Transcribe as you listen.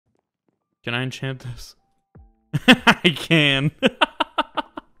Can I enchant this? I can.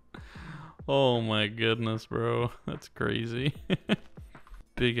 Oh my goodness, bro. That's crazy.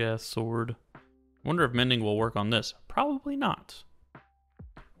 Big ass sword. Wonder if mending will work on this. Probably not.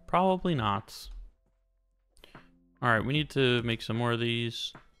 Probably not. Alright, we need to make some more of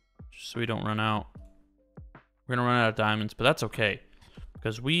these. Just so we don't run out. We're gonna run out of diamonds, but that's okay.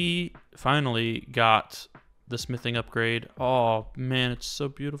 Because we finally got the smithing upgrade. Oh man, it's so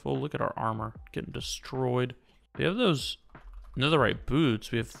beautiful. Look at our armor getting destroyed. We have those netherite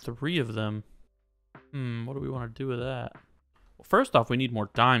boots. We have 3 of them. What do we want to do with that? Well, first off, we need more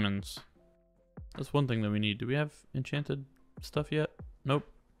diamonds. That's one thing that we need. Do we have enchanted stuff yet? Nope.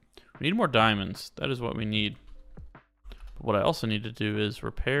 We need more diamonds. That is what we need. But what I also need to do is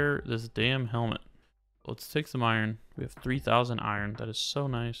repair this damn helmet. Let's take some iron. We have 3,000 iron. That is so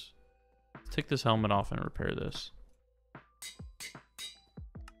nice. Let's take this helmet off and repair this.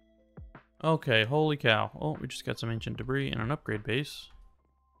 Okay, holy cow. Oh, we just got some ancient debris and an upgrade base.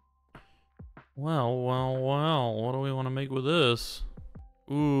 Well, what do we want to make with this?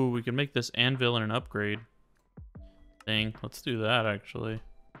 Ooh, we can make this anvil and an upgrade thing. Let's do that, actually.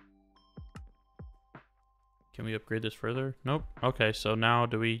 Can we upgrade this further? Nope. Okay, so now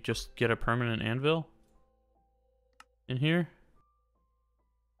do we just get a permanent anvil in here?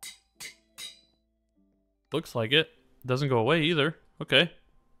 Looks like it. Doesn't go away either. Okay.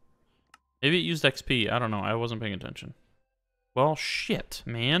 Maybe it used XP. I don't know. I wasn't paying attention. Well, shit,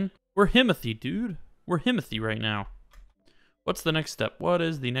 man. We're Himothy, dude. We're Himothy right now. What's the next step? What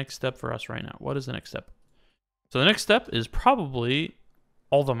is the next step for us right now? What is the next step? So the next step is probably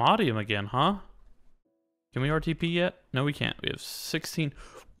Allthemodium again, huh? Can we RTP yet? No, we can't. We have 16...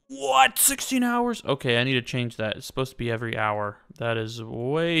 What? 16 hours? Okay, I need to change that. It's supposed to be every hour. That is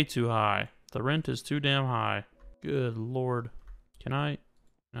way too high. The rent is too damn high. Good lord. Can I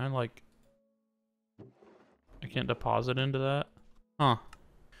like... I can't deposit into that? Huh.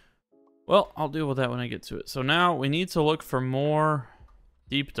 Well, I'll deal with that when I get to it. So now we need to look for more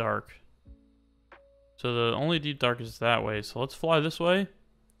deep dark. So the only deep dark is that way. So let's fly this way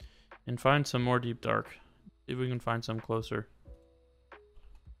and find some more deep dark. See if we can find some closer.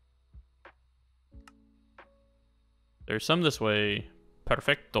 There's some this way.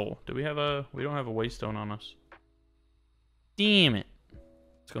 Perfecto. Do we have a... We don't have a waystone on us. Damn it.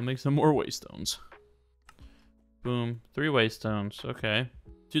 Let's go make some more waystones. Boom. 3 waystones. Okay.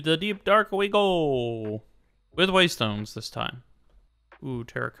 To the deep dark we go. With waystones this time. Ooh,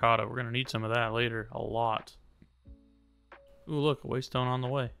 terracotta. We're gonna need some of that later. A lot. Ooh, look. A waystone on the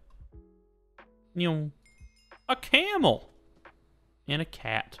way. Nyum. A camel. And a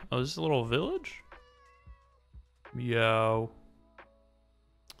cat. Oh, is this a little village? Yo.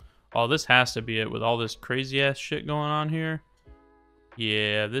 Oh, this has to be it with all this crazy ass shit going on here.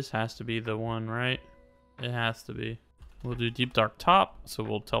 Yeah, this has to be the one, right? It has to be. We'll do deep dark top, so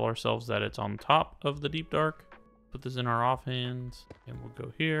we'll tell ourselves that it's on top of the deep dark. Put this in our offhands, and we'll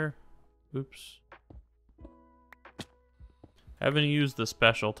go here. Oops. Having used the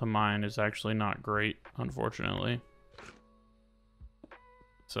special to mine is actually not great, unfortunately.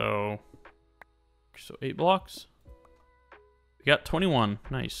 So 8 blocks. We got 21.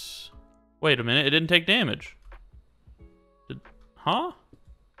 Nice. Wait a minute, it didn't take damage. Huh?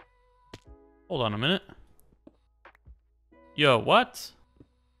 Hold on a minute. Yo, what?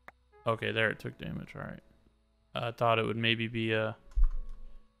 Okay, there it took damage. All right. I thought it would maybe be a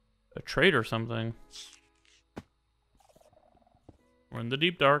trait or something. We're in the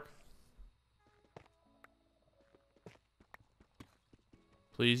deep dark.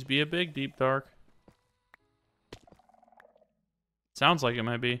 Please be a big deep dark. Sounds like it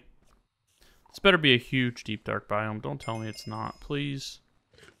might be. This better be a huge deep dark biome. Don't tell me it's not, please.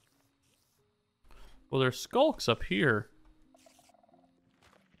 Well, there's skulks up here.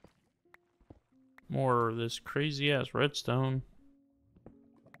 More of this crazy ass redstone.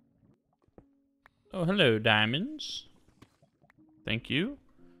 Oh, hello, diamonds. Thank you.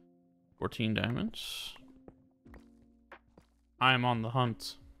 14 diamonds. I am on the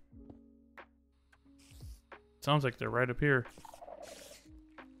hunt. Sounds like they're right up here.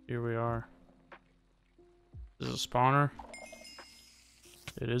 Here we are. Is this a spawner?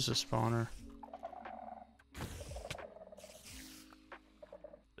 It is a spawner.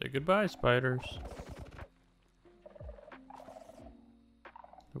 Say goodbye, spiders.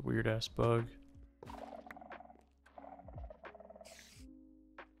 The weird ass bug.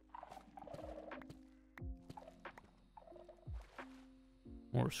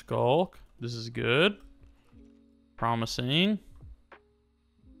 More skulk. This is good. Promising.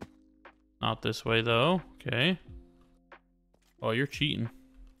 Not this way though. Okay. Oh, you're cheating.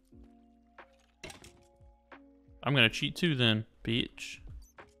 I'm gonna cheat too then, bitch.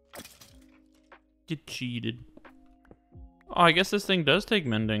 Get cheated. Oh, I guess this thing does take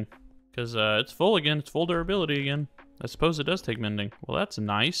mending. Because it's full again. It's full durability again. I suppose it does take mending. Well, that's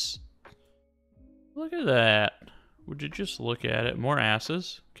nice. Look at that. Would you just look at it? More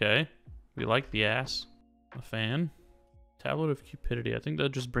asses. Okay. We like the ass. A fan. Tablet of Cupidity. I think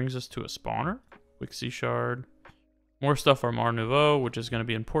that just brings us to a spawner. Wixie Shard. More stuff from Art Nouveau, which is going to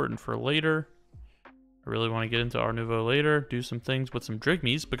be important for later. I really want to get into Art Nouveau later. Do some things with some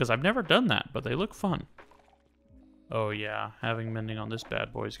Drigmies, because I've never done that, but they look fun. Oh yeah, having mending on this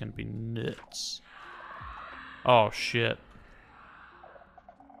bad boy is going to be nuts. Oh shit.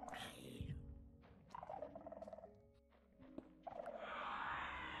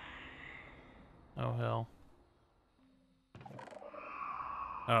 Oh hell.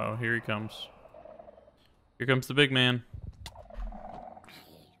 Uh oh, here he comes. Here comes the big man.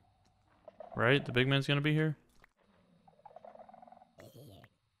 Right? The big man's gonna be here?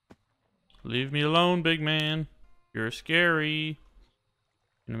 Leave me alone, big man. You're scary.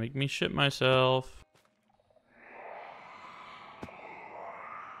 Gonna make me shit myself.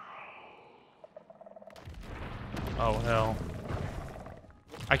 Oh hell.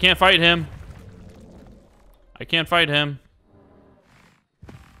 I can't fight him. I can't fight him.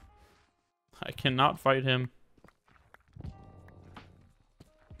 I cannot fight him.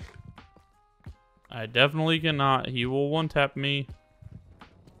 I definitely cannot. He will one-tap me.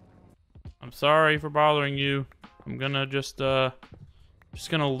 I'm sorry for bothering you. I'm gonna just gonna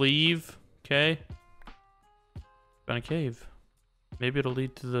leave, okay? Found a cave. Maybe it'll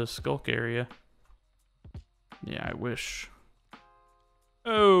lead to the skulk area. Yeah, I wish.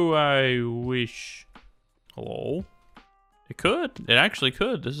 Oh, I wish. Hello? It could. It actually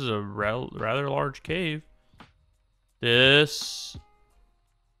could. This is a rather large cave. This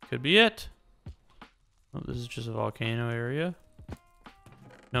could be it. Oh, this is just a volcano area.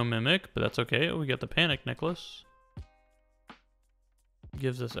 No mimic, but that's okay. Oh, we got the panic necklace.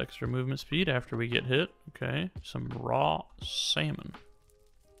 Gives us extra movement speed after we get hit. Okay. Some raw salmon.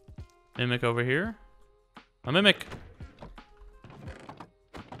 Mimic over here. A mimic!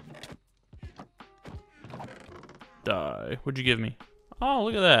 Die. What'd you give me? Oh,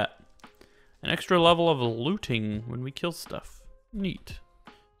 look at that. An extra level of looting when we kill stuff. Neat.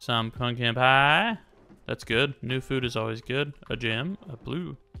 Some pumpkin pie. That's good. New food is always good. A gem. A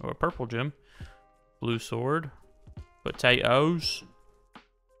blue or a purple gem. Blue sword. Potatoes.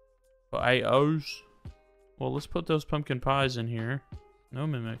 Potatoes. Well, let's put those pumpkin pies in here. No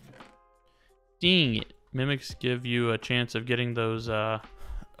mimic. Dang it. Mimics give you a chance of getting those,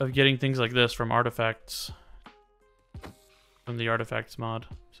 getting things like this from artifacts. From the artifacts mod.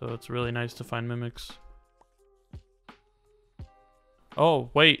 So it's really nice to find mimics. Oh,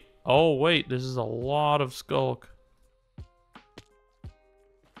 wait. Oh, wait. This is a lot of skulk.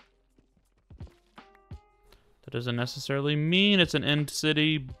 That doesn't necessarily mean it's an end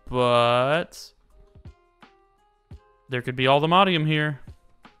city, but there could be Allthemodium here.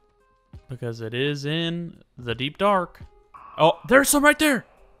 Because it is in the deep dark. Oh, there's some right there.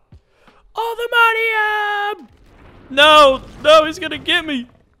 Allthemodium! No, no, he's gonna get me.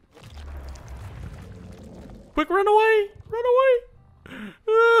 Quick, run away, run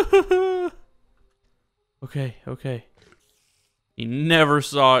away. Okay, okay. He never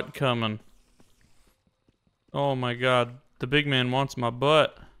saw it coming. Oh my god, the big man wants my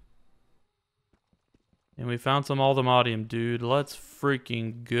butt. And we found some Allthemodium, dude. Let's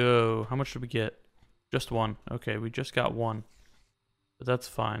freaking go. How much did we get? Just one. Okay, we just got one. But that's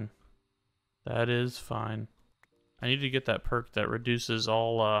fine. That is fine. I need to get that perk that reduces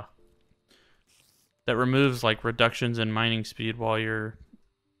all, that removes, like, reductions in mining speed while you're,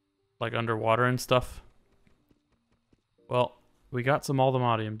 like, underwater and stuff. Well, we got some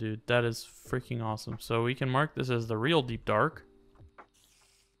Allthemodium, dude. That is freaking awesome. So we can mark this as the real deep dark.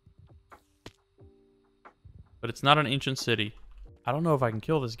 But it's not an ancient city. I don't know if I can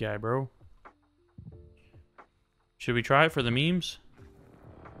kill this guy, bro. Should we try it for the memes?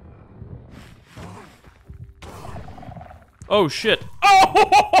 Oh, shit.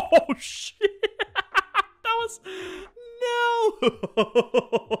 Oh, shit. That was... No.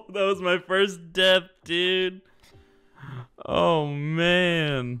 That was my first death, dude. Oh,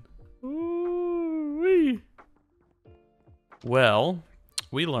 man. Ooh-wee. Well,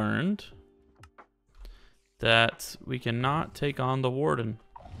 we learned that we cannot take on the warden.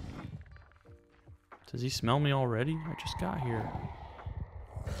 Does he smell me already? I just got here.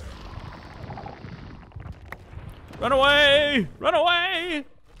 Run away! Run away!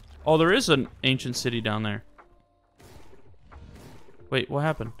 Oh, there is an ancient city down there. Wait, what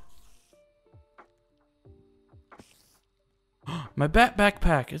happened? My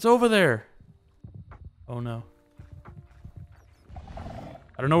backpack. It's over there. Oh no.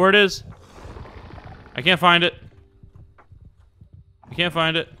 I don't know where it is. I can't find it. I can't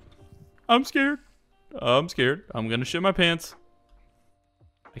find it. I'm scared. I'm scared. I'm gonna shit my pants.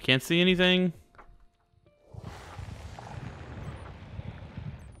 I can't see anything.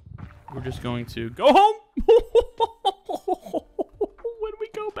 We're just going to go home. When we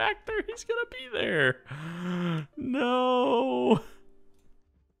go back there, he's gonna be there. No.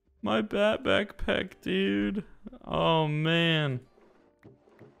 My backpack, dude. Oh, man.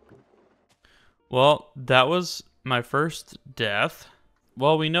 Well, that was my first death.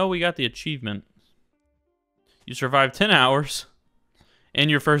 Well, we know we got the achievement. You survived 10 hours and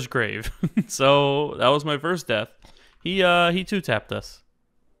your first grave. So that was my first death. He two-tapped us.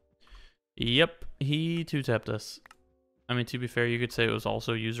 Yep, he two-tapped us. I mean, to be fair, you could say it was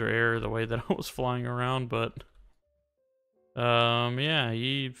also user error the way that I was flying around, but yeah,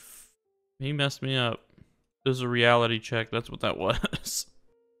 he messed me up. It was a reality check. That's what that was.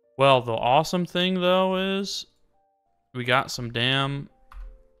 Well, the awesome thing though is we got some damn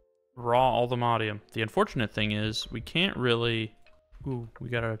raw Allthemodium. The unfortunate thing is we can't really. Ooh, we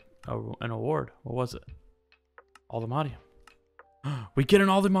got an award. What was it? Allthemodium. We get an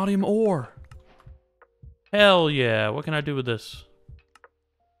Allthemodium ore. Hell yeah. What can I do with this?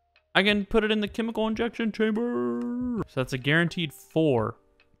 I can put it in the chemical injection chamber. So that's a guaranteed 4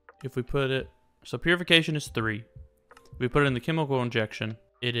 if we put it. So purification is 3. If we put it in the chemical injection,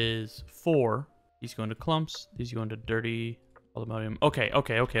 it is 4. These go into clumps. These go into dirty Allthemodium.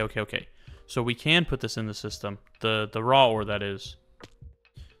 Okay. So we can put this in the system. The raw ore, that is.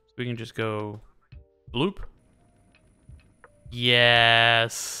 So we can just go bloop.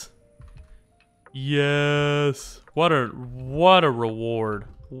 Yes. Yes. What a reward.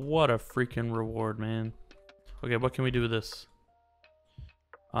 What a freaking reward, man. Okay, what can we do with this?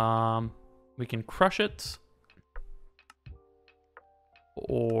 We can crush it.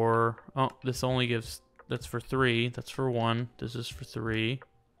 Or oh, this only gives, that's for 3. That's for 1. This is for 3.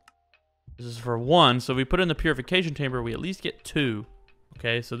 This is for 1. So we put it in the purification chamber, we at least get 2.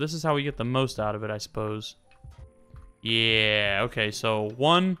 Okay, so this is how we get the most out of it, I suppose. Yeah, okay, so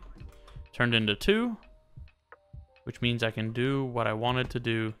 1 turned into 2, which means I can do what I wanted to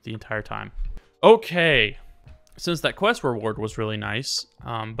do the entire time. Okay, since that quest reward was really nice,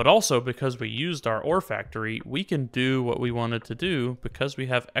 but also because we used our ore factory, we can do what we wanted to do because we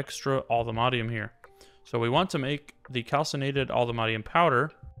have extra Allthemodium here. So we want to make the calcinated Allthemodium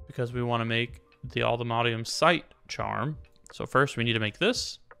powder because we want to make the Allthemodium sight charm. So first we need to make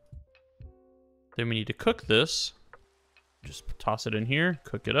this. Then we need to cook this. Just toss it in here,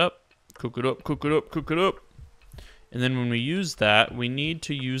 cook it up, cook it up, cook it up, cook it up. And then when we use that, we need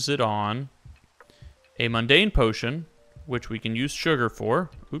to use it on a mundane potion, which we can use sugar for.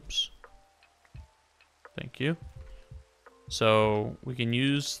 Oops. Thank you. So we can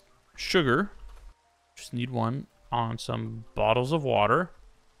use sugar. Just need 1 on some bottles of water.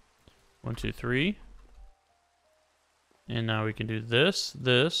 1, 2, 3. And now we can do this,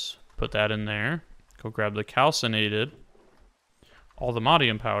 put that in there. Go grab the calcinated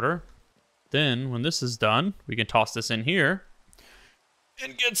Allthemodium powder. Then, when this is done, we can toss this in here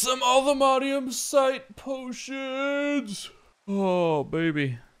and get some Allthemodium sight potions. Oh,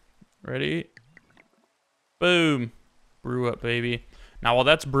 baby. Ready? Boom. Brew up, baby. Now, while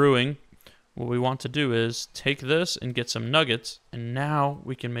that's brewing, what we want to do is take this and get some nuggets, and now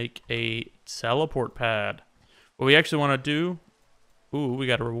we can make a teleport pad. What we actually want to do... Ooh, we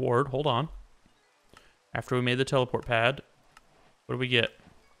got a reward. Hold on. After we made the teleport pad, what do we get?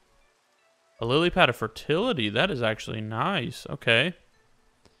 A lily pad of fertility. That is actually nice. Okay.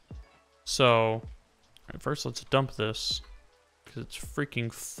 So, first let's dump this because it's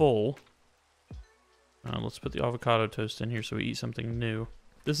freaking full. Let's put the avocado toast in here so we eat something new.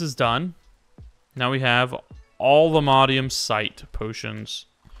 This is done. Now we have Allthemodium sight potions.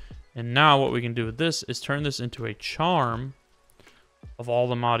 And now what we can do with this is turn this into a charm of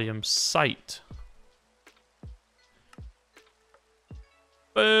Allthemodium sight.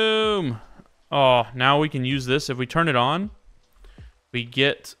 Boom! Oh, now we can use this. If we turn it on, we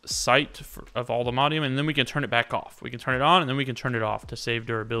get sight of Allthemodium, and then we can turn it back off. We can turn it on, and then we can turn it off to save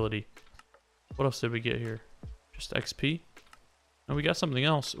durability. What else did we get here? Just XP? Oh, we got something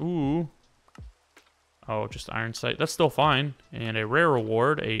else. Ooh. Oh, just iron sight. That's still fine. And a rare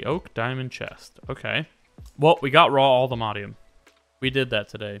reward, a oak diamond chest. Okay. Well, we got raw Allthemodium. We did that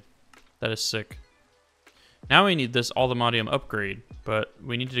today. That is sick. Now we need this Allthemodium upgrade, but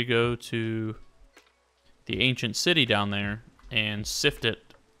we need to go to the ancient city down there and sift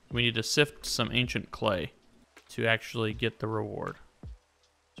it. We need to sift some ancient clay. to actually get the reward.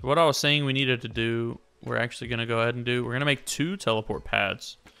 So what I was saying we needed to do, we're actually going to go ahead and do. We're going to make 2 teleport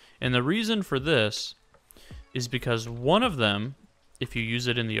pads. And the reason for this is because one of them, if you use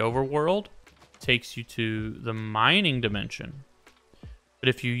it in the overworld, takes you to the mining dimension. But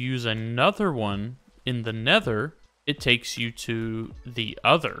if you use another one in the nether, it takes you to the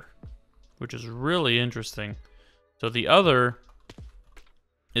other, which is really interesting. So the other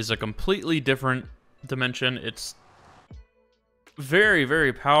is a completely different dimension. It's very,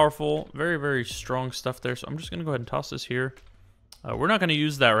 very powerful, very, very strong stuff there. So I'm just going to go ahead and toss this here. We're not going to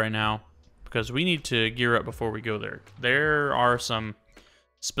use that right now because we need to gear up before we go there. There are some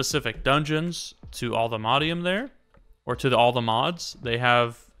specific dungeons to Allthemodium there, or to all the mods. They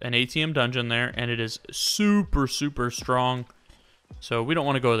have an ATM dungeon there, and it is super, super strong. So we don't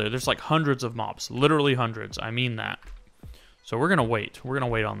want to go there. There's like hundreds of mobs, literally hundreds. I mean that. So we're going to wait. We're going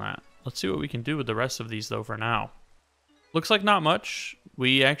to wait on that. Let's see what we can do with the rest of these, though, for now. Looks like not much.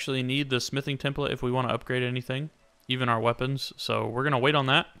 We actually need the smithing template if we want to upgrade anything, even our weapons. So we're going to wait on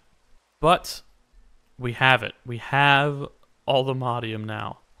that. But we have it. We have Allthemodium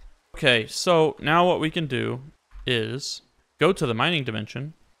now. Okay, so now what we can do is go to the mining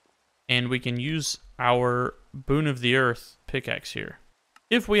dimension, and we can use our Boon of the Earth pickaxe here.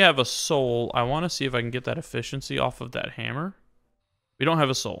 If we have a soul, I want to see if I can get that efficiency off of that hammer. We don't have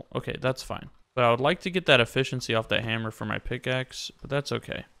a soul. Okay, that's fine. But I would like to get that efficiency off that hammer for my pickaxe, but that's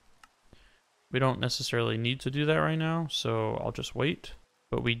okay. We don't necessarily need to do that right now, so I'll just wait.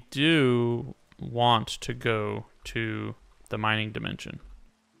 But we do want to go to the mining dimension.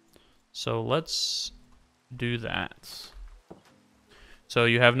 So let's do that. So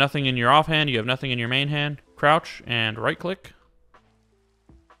you have nothing in your offhand, you have nothing in your main hand. Crouch and right click.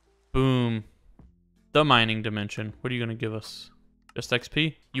 Boom. The mining dimension. What are you going to give us? Just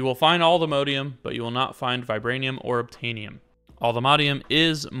XP? You will find Allthemodium, but you will not find Vibranium or Obtainium. Allthemodium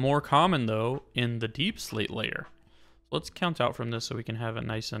is more common, though, in the deep slate layer. Let's count out from this so we can have it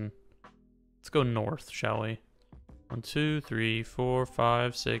nice and... Let's go north, shall we? 1, 2, 3, 4,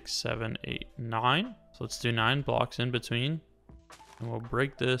 5, 6, 7, 8, 9. So let's do 9 blocks in between. And we'll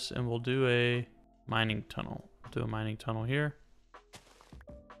break this and we'll do a mining tunnel. We'll do a mining tunnel here.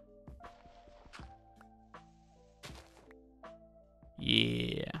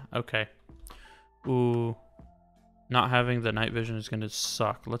 Yeah, okay. Ooh, not having the night vision is going to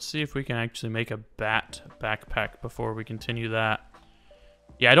suck. Let's see if we can actually make a bat backpack before we continue that.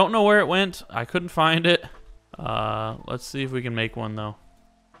 Yeah, I don't know where it went. I couldn't find it. Let's see if we can make one, though.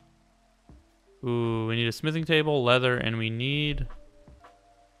 Ooh, we need a smithing table, leather, and we need...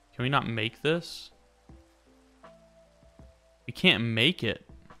 Can we not make this? We can't make it.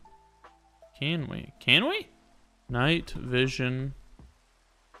 Can we? Can we? Night vision...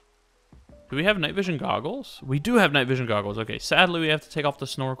 Do we have night vision goggles? We do have night vision goggles. Okay, sadly we have to take off the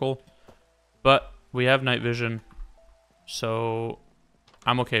snorkel, but we have night vision, so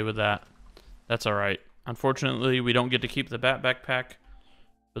I'm okay with that. That's all right. Unfortunately, we don't get to keep the bat backpack,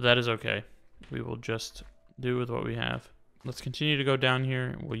 but that is okay. We will just do with what we have. Let's continue to go down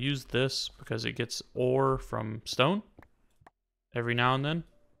here. We'll use this because it gets ore from stone every now and then.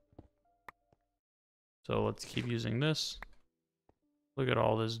 So let's keep using this. Look at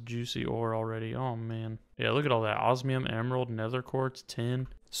all this juicy ore already. Oh, man. Yeah, look at all that. Osmium, emerald, nether quartz, tin.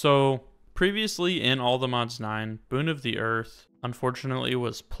 So, previously in Allthemods 9, Boon of the Earth, unfortunately,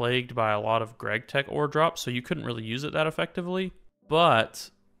 was plagued by a lot of GregTech ore drops, so you couldn't really use it that effectively. But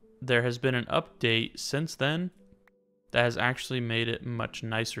there has been an update since then that has actually made it much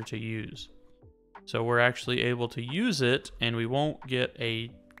nicer to use. So we're actually able to use it, and we won't get a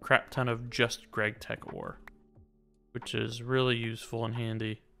crap ton of just GregTech ore, which is really useful and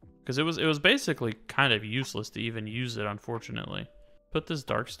handy, because it was basically kind of useless to even use it, unfortunately. Put this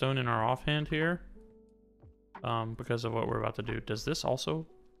darkstone in our offhand here, because of what we're about to do. Does this also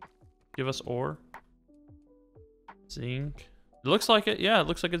give us ore? Zinc. It looks like it. Yeah, it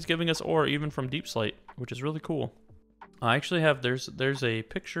looks like it's giving us ore even from deep slate, which is really cool. I actually have, there's a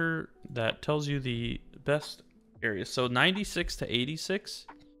picture that tells you the best areas. So 96 to 86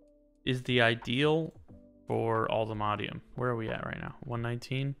 is the ideal for Allthemodium. Where are we at right now?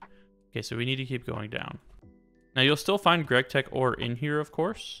 119. Okay, so we need to keep going down. Now you'll still find GregTech ore in here, of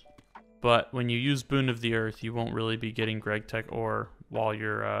course, but when you use Boon of the Earth, you won't really be getting GregTech ore while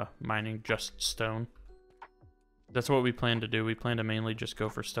you're mining just stone. That's what we plan to do. We plan to mainly just go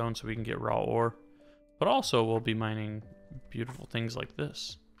for stone so we can get raw ore, but also we'll be mining beautiful things like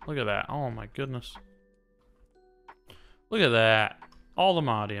this. Look at that. Oh my goodness. Look at that.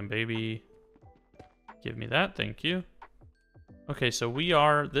 Allthemodium, baby. Give me that, thank you. Okay, so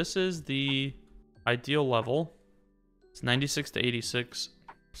this is the ideal level It's 96 to 86.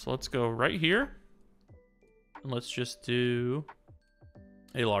 So let's go right here. And let's just do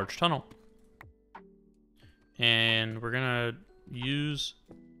a large tunnel. And we're gonna use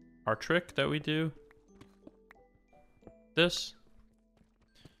our trick that we do. This.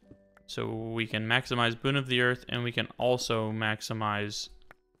 So we can maximize Boon of the Earth, and we can also maximize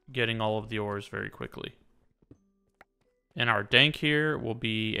getting all of the ores very quickly. And our dank here will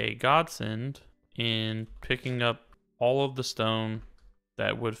be a godsend in picking up all of the stone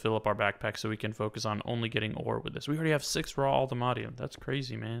that would fill up our backpack so we can focus on only getting ore with this. We already have 6 raw Allthemodium. That's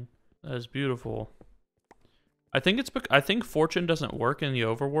crazy, man. That is beautiful. I think Fortune doesn't work in the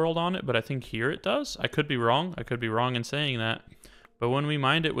overworld on it, but I think here it does. I could be wrong. I could be wrong in saying that. But when we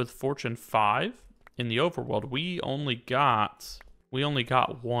mined it with Fortune 5 in the overworld, we only got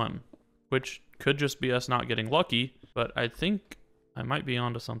 1, which could just be us not getting lucky, but I think I might be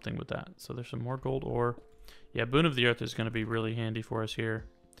onto something with that. So there's some more gold ore. Yeah, Boon of the Earth is going to be really handy for us here.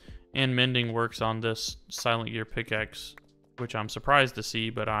 And mending works on this Silent Gear pickaxe, which I'm surprised to see,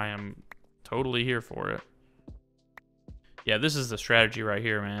 but I am totally here for it. Yeah, this is the strategy right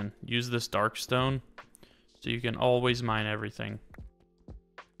here, man. Use this dark stone so you can always mine everything.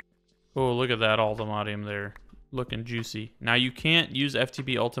 Oh, look at that Allthemodium there. Looking juicy. Now, you can't use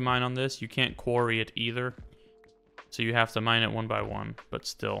FTB Ultimine on this. You can't quarry it either. So you have to mine it one by one. But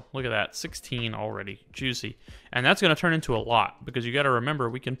still, look at that. 16 already. Juicy. And that's going to turn into a lot. Because you got to remember,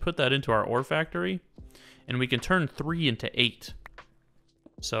 we can put that into our ore factory. And we can turn 3 into 8.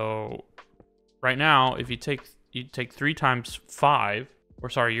 So, right now, if you take 3 times 5. Or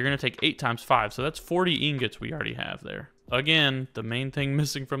sorry, you're going to take 8 times 5. So that's 40 ingots we already have there. Again, the main thing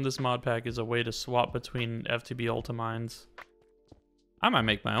missing from this mod pack is a way to swap between FTB Ultimines. I might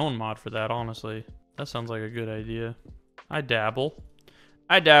make my own mod for that, honestly. That sounds like a good idea. I dabble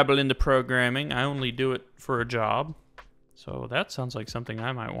into programming. I only do it for a job. So that sounds like something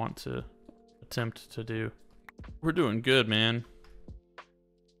I might want to attempt to do. We're doing good, man.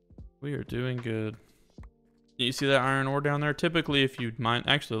 We are doing good. You see that iron ore down there? Typically, if you mine...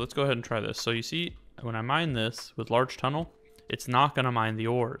 Actually, let's go ahead and try this. So you see... When I mine this with large tunnel, it's not going to mine the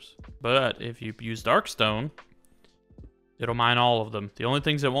ores. But if you use darkstone, it'll mine all of them. The only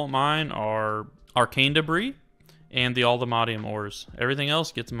things it won't mine are arcane debris and the Allthemodium ores. Everything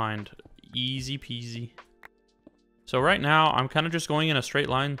else gets mined easy peasy. So right now, I'm kind of just going in a straight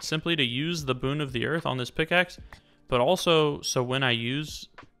line simply to use the Boon of the Earth on this pickaxe. But also, so when I use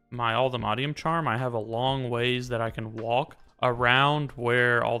my Allthemodium charm, I have a long ways that I can walk around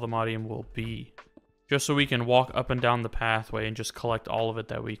where Allthemodium will be. Just so we can walk up and down the pathway and just collect all of it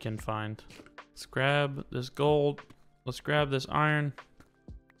that we can find. Let's grab this gold. Let's grab this iron.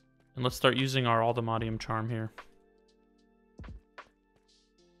 And let's start using our Allthemodium charm here.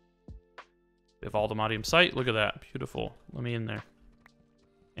 We have Allthemodium sight. Look at that. Beautiful. Let me in there.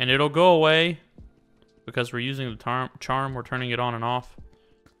 And it'll go away because we're using the charm. We're turning it on and off.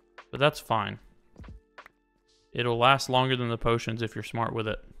 But that's fine. It'll last longer than the potions if you're smart with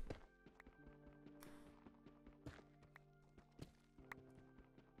it.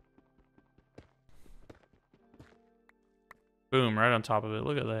 Boom, right on top of it.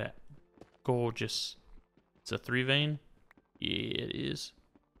 Look at that. Gorgeous. It's a 3 vein. Yeah, it is.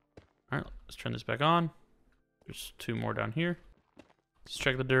 All right, let's turn this back on. There's 2 more down here. Let's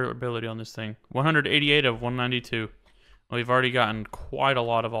check the durability on this thing. 188 of 192. We've already gotten quite a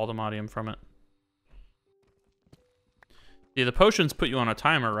lot of Allthemodium from it. Yeah, the potions put you on a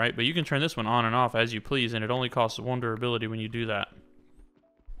timer, right? But you can turn this one on and off as you please, and it only costs 1 durability when you do that.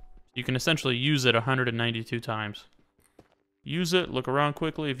 You can essentially use it 192 times. Use it, look around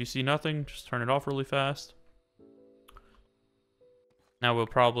quickly. If you see nothing, just turn it off really fast. Now we'll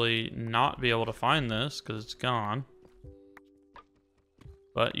probably not be able to find this because it's gone.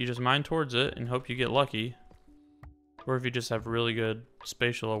 But you just mine towards it and hope you get lucky. Or if you just have really good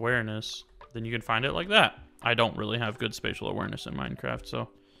spatial awareness, then you can find it like that. I don't really have good spatial awareness in Minecraft, so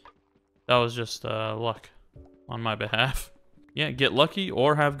that was just luck on my behalf. Yeah, get lucky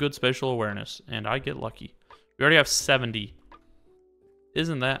or have good spatial awareness, and I get lucky. We already have 70.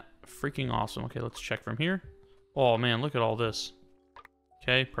 Isn't that freaking awesome? Okay, let's check from here. Oh man, look at all this.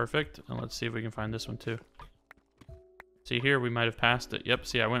 Okay, perfect. And let's see if we can find this one too. See here, we might have passed it. Yep,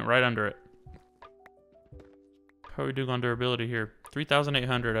 see, I went right under it. How are we doing on durability here?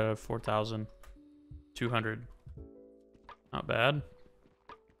 3,800 out of 4,200. Not bad.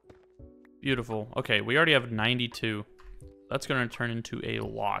 Beautiful. Okay, we already have 92. That's going to turn into a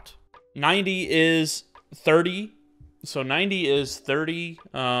lot. 90 is 30. So 90 is 30.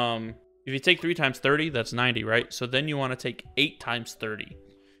 If you take 3 times 30, that's 90, right? So then you want to take 8 times 30.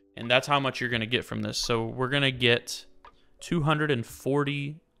 And that's how much you're going to get from this. So we're going to get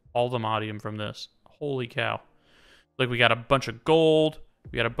 240 Allthemodium from this. Holy cow. Like, we got a bunch of gold.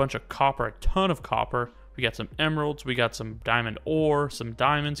 We got a bunch of copper, a ton of copper. We got some emeralds. We got some diamond ore, some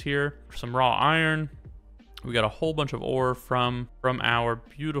diamonds here, some raw iron. We got a whole bunch of ore from our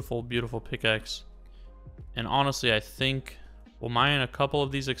beautiful, beautiful pickaxe. And honestly, I think we'll mine a couple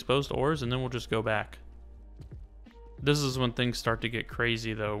of these exposed ores and then we'll just go back. This is when things start to get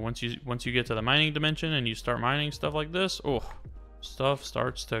crazy though. Once you get to the mining dimension and you start mining stuff like this, oh, stuff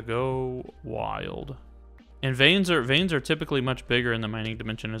starts to go wild. And veins are typically much bigger in the mining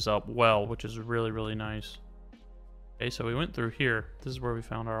dimension as well, which is really, really nice. Okay, so we went through here. This is where we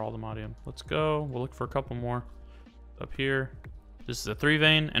found our Allthemodium. Let's go. We'll look for a couple more up here. This is a 3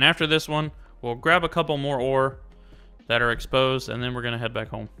 vein. And after this one, we'll grab a couple more ore that are exposed, and then we're going to head back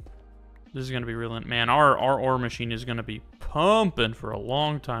home. This is going to be real. Man, our ore machine is going to be pumping for a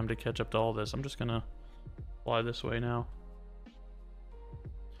long time to catch up to all this. I'm just going to fly this way now.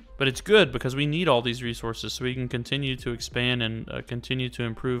 But it's good because we need all these resources so we can continue to expand and continue to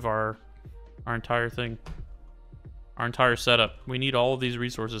improve our entire thing. Our entire setup. We need all of these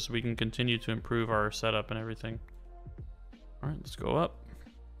resources so we can continue to improve our setup and everything. Alright, let's go up.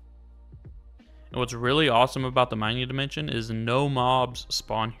 And what's really awesome about the mining dimension is no mobs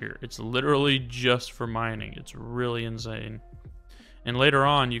spawn here. It's literally just for mining. It's really insane. And later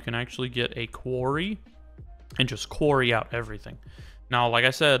on, you can actually get a quarry and just quarry out everything. Now, like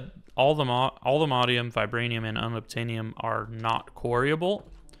I said, Allthemodium, vibranium, and unobtainium are not quarryable.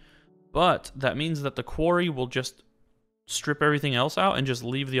 But that means that the quarry will just strip everything else out and just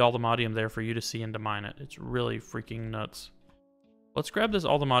leave the Allthemodium there for you to see and to mine it. It's really freaking nuts. Let's grab this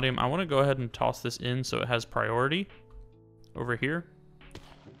Allthemodium. I want to go ahead and toss this in so it has priority over here.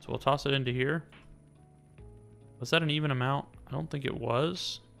 So we'll toss it into here. Was that an even amount? I don't think it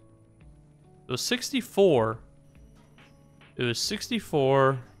was. It was 64. It was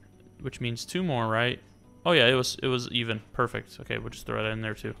 64, which means 2 more, right? Oh yeah, it was even. Perfect. Okay, we'll just throw that in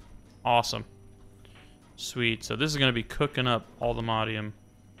there too. Awesome. Sweet. So this is going to be cooking up Allthemodium.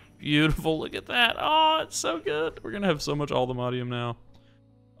 Beautiful. Look at that. Oh, it's so good. We're going to have so much Allthemodium now.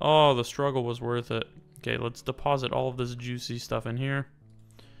 Oh, the struggle was worth it. Okay, let's deposit all of this juicy stuff in here.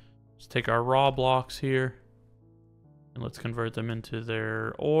 Let's take our raw blocks here. And let's convert them into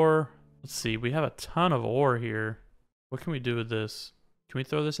their ore. Let's see. We have a ton of ore here. What can we do with this? Can we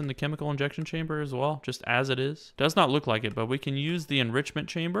throw this in the chemical injection chamber as well? Just as it is? Does not look like it, but we can use the enrichment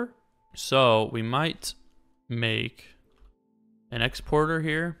chamber. So we might make an exporter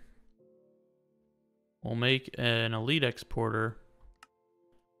here. We'll make an elite exporter.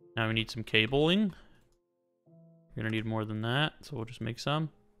 Now we need some cabling. We're gonna need more than that, so we'll just make some.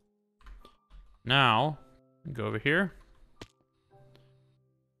 Now, go over here.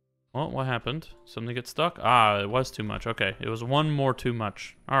 Well, what happened? Something gets stuck? Ah, it was too much. Okay, it was one more too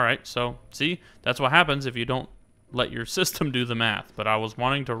much. All right, so see, that's what happens if you don't let your system do the math. But I was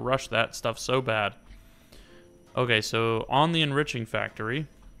wanting to rush that stuff so bad. Okay, so on the enriching factory,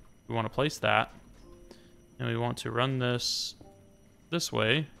 we want to place that. And we want to run this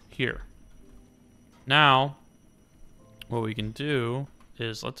way here. Now, what we can do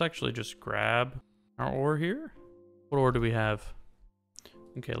is let's actually just grab our ore here. What ore do we have?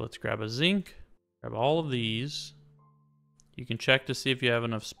 Okay, let's grab a zinc. Grab all of these. You can check to see if you have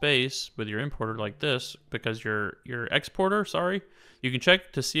enough space with your importer like this, because your exporter, sorry. You can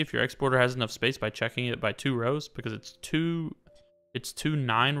check to see if your exporter has enough space by checking it by 2 rows, because it's two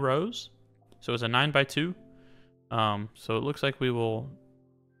 9 rows. So it's a 9 by 2. So it looks like we will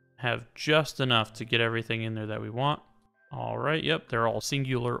have just enough to get everything in there that we want. All right, yep, they're all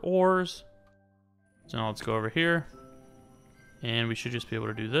singular ores. So now let's go over here. And we should just be able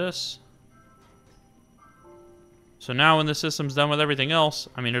to do this. So now when the system's done with everything else,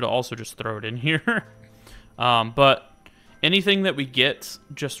 I mean, it'll also just throw it in here. But anything that we get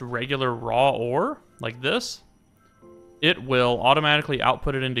just regular raw ore, like this, it will automatically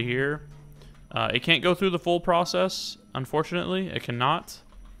output it into here. It can't go through the full process, unfortunately. It cannot.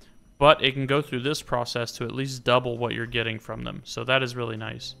 But it can go through this process to at least double what you're getting from them. So that is really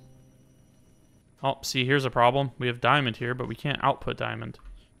nice. Oh, see, here's a problem. We have diamond here, but we can't output diamond.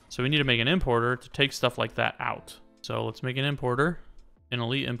 So we need to make an importer to take stuff like that out. So let's make an importer, an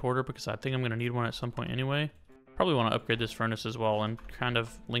elite importer, because I think I'm going to need one at some point anyway. Probably want to upgrade this furnace as well and kind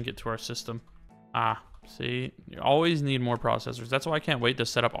of link it to our system. Ah, see, you always need more processors. That's why I can't wait to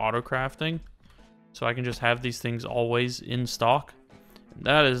set up auto crafting, so I can just have these things always in stock.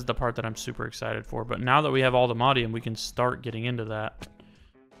 That is the part that I'm super excited for. But now that we have Allthemodium, we can start getting into that.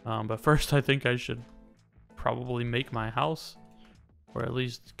 But first, I think I should probably make my house, or at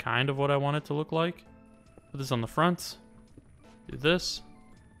least kind of what I want it to look like. Put this on the front. Do this.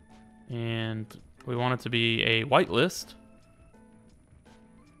 And we want it to be a whitelist.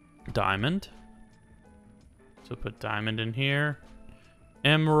 Diamond. So put diamond in here.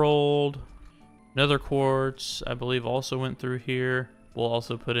 Emerald. Nether quartz, I believe, also went through here. We'll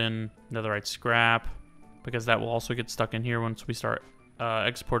also put in netherite scrap, because that will also get stuck in here once we start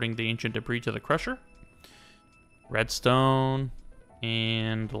exporting the ancient debris to the crusher. Redstone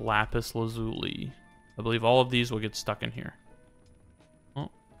and lapis lazuli. I believe all of these will get stuck in here. Oh,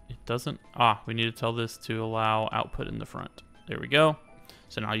 it doesn't. Ah, we need to tell this to allow output in the front. There we go.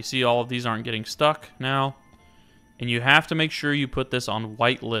 So now you see all of these aren't getting stuck now. And you have to make sure you put this on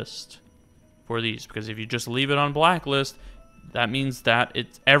whitelist for these, because if you just leave it on blacklist, that means that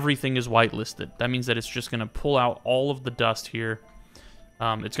everything is whitelisted. That means that it's just going to pull out all of the dust here.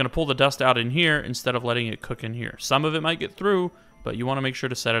 It's going to pull the dust out in here instead of letting it cook in here. Some of it might get through, but you want to make sure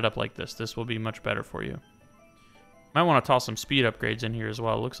to set it up like this. This will be much better for you. Might want to toss some speed upgrades in here as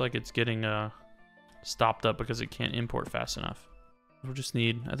well. It looks like it's getting stopped up because it can't import fast enough. I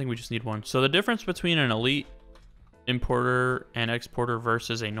think we just need one. So the difference between an elite importer and exporter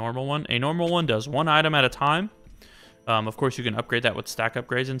versus a normal one. A normal one does one item at a time. Of course, you can upgrade that with stack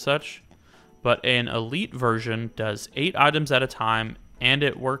upgrades and such. But an elite version does 8 items at a time, and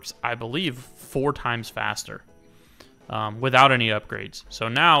it works, I believe, 4 times faster without any upgrades. So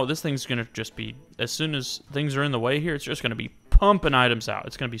now this thing's going to just be, as soon as things are in the way here, it's just going to be pumping items out.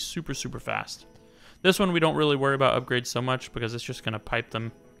 It's going to be super, super fast. This one, we don't really worry about upgrades so much because it's just going to pipe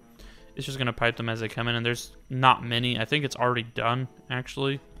them. It's just going to pipe them as they come in, and there's not many. I think it's already done,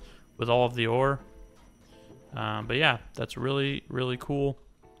 actually, with all of the ore. But yeah, that's really, really cool.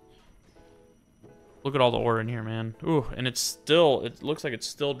 Look at all the ore in here, man. Ooh, and it looks like it's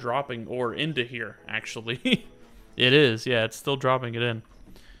still dropping ore into here, actually. It is, yeah, it's still dropping it in.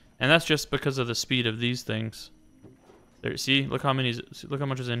 And that's just because of the speed of these things. There, see, look how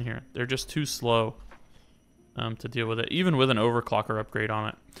much is in here. They're just too slow to deal with it, even with an overclocker upgrade on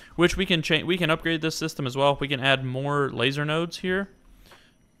it. Which we can upgrade this system as well. We can add more laser nodes here.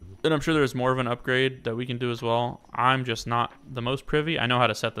 And I'm sure there's more of an upgrade that we can do as well. I'm just not the most privy. I know how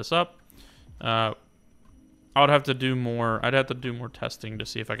to set this up. I'd have to do more testing to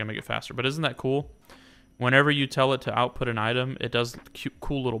see if I can make it faster. But isn't that cool? Whenever you tell it to output an item, it does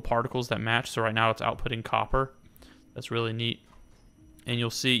cool little particles that match. So right now it's outputting copper. That's really neat. And you'll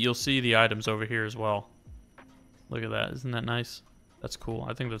see the items over here as well. Look at that. Isn't that nice? That's cool.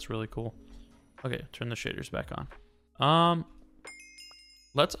 I think that's really cool. Okay, turn the shaders back on.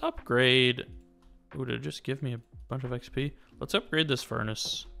 Let's upgrade. Ooh, did it just give me a bunch of XP? Let's upgrade this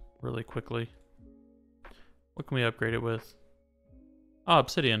furnace really quickly. What can we upgrade it with? Oh,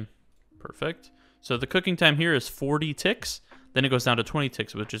 obsidian. Perfect. So the cooking time here is 40 ticks. Then it goes down to 20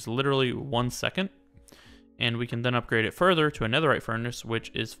 ticks, which is literally 1 second. And we can then upgrade it further to a netherite furnace,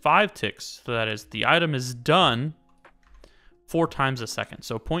 which is 5 ticks. So that is, the item is done 4 times a second.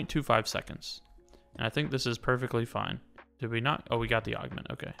 So 0.25 seconds. And I think this is perfectly fine. Did we not? Oh, we got the augment.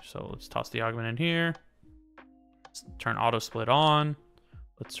 Okay, so let's toss the augment in here. Let's turn auto split on.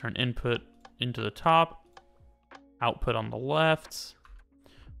 Let's turn input into the top. Output on the left.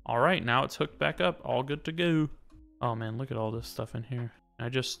 All right, now it's hooked back up. All good to go. Oh man, look at all this stuff in here. Can I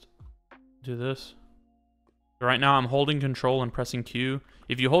just do this? So right now I'm holding control and pressing Q.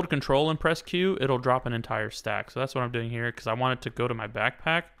 If you hold control and press Q, it'll drop an entire stack. So that's what I'm doing here because I want it to go to my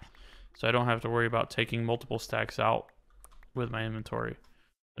backpack so I don't have to worry about taking multiple stacks out with my inventory.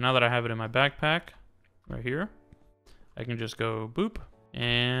 So now that I have it in my backpack right here, I can just go boop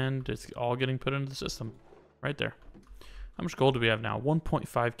and it's all getting put into the system right there. How much gold do we have now?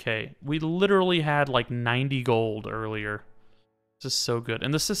 1.5k. We literally had like 90 gold earlier. This is so good.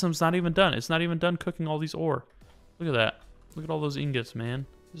 And the system's not even done. It's not even done cooking all these ore. Look at that. Look at all those ingots, man.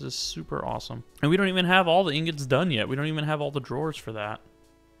 This is super awesome. And we don't even have all the ingots done yet. We don't even have all the drawers for that.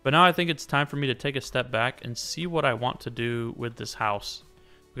 But now I think it's time for me to take a step back and see what I want to do with this house.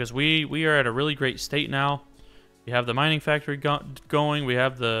 Because we are at a really great state now. We have the mining factory going. We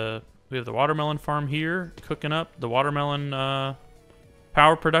have the watermelon farm here cooking up. The watermelon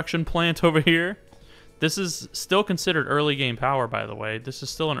power production plant over here. This is still considered early game power, by the way. This is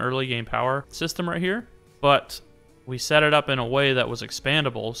still an early game power system right here. But we set it up in a way that was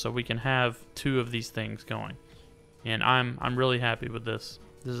expandable so we can have 2 of these things going. And I'm really happy with this.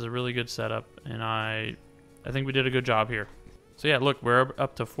 This is a really good setup, and I think we did a good job here. So yeah, look, we're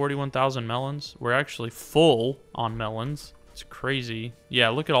up to 41,000 melons. We're actually full on melons. It's crazy. Yeah,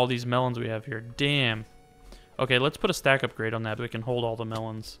 look at all these melons we have here. Damn. Okay, let's put a stack upgrade on that so we can hold all the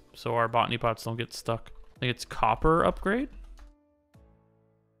melons so our botany pots don't get stuck. I think it's copper upgrade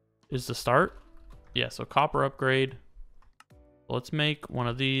is the start. Yeah, so copper upgrade. Let's make one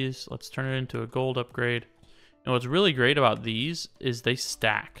of these. Let's turn it into a gold upgrade. And what's really great about these is they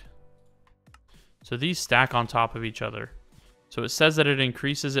stack. So these stack on top of each other. So it says that it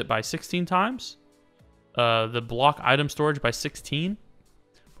increases it by 16 times. The block item storage by 16.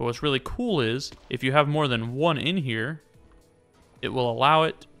 But what's really cool is if you have more than one in here, it will allow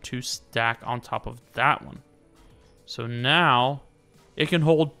it to stack on top of that one. So now it can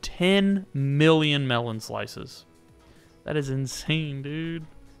hold 10 million melon slices. That is insane, dude.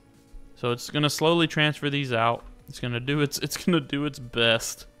 So it's gonna slowly transfer these out. It's gonna do its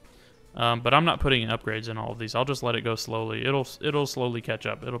best. But I'm not putting upgrades in all of these. I'll just let it go slowly. It'll slowly catch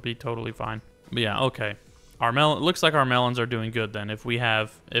up. It'll be totally fine. But yeah, okay. Our melon looks like our melons are doing good then. If we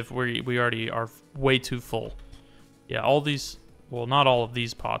already are way too full. Yeah, all these, well, not all of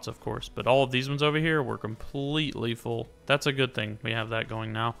these pots, of course, but all of these ones over here were completely full. That's a good thing. We have that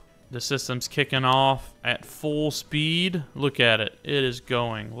going now. The system's kicking off at full speed. Look at it. It is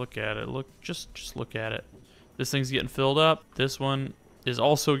going. Look at it. Look, just look at it. This thing's getting filled up. This one is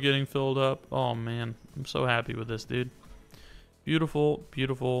also getting filled up. Oh man, I'm so happy with this, dude. Beautiful,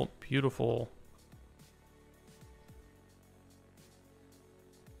 beautiful, beautiful.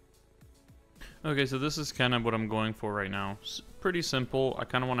 Okay, so this is kind of what I'm going for right now. It's pretty simple. I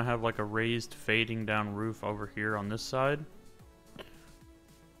kind of want to have like a raised fading down roof over here on this side.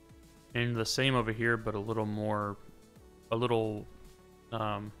 And the same over here, but a little more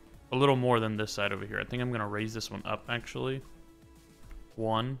than this side over here. I think I'm gonna raise this one up actually.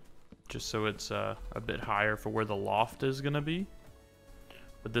 One, just so it's a bit higher for where the loft is gonna be.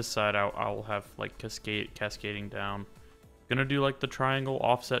 But this side I'll have like cascading down. Gonna do like the triangle,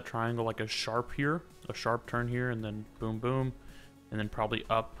 offset triangle, like a sharp here, a sharp turn here, and then boom, boom, and then probably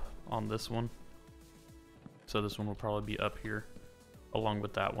up on this one. So this one will probably be up here, along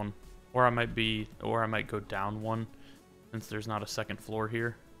with that one. Or I might go down one, since there's not a second floor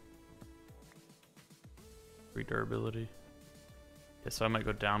here. Free durability. Yeah, so I might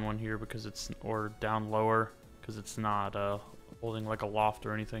go down one here because it's, or down lower because it's not holding like a loft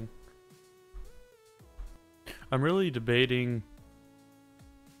or anything. I'm really debating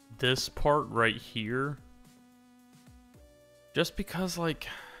this part right here, just because, like,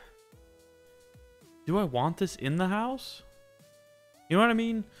 do I want this in the house? You know what I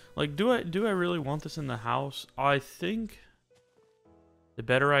mean? Like, do I really want this in the house? I think the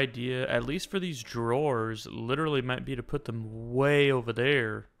better idea, at least for these drawers, literally might be to put them way over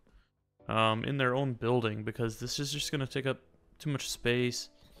there, in their own building, because this is just gonna take up too much space,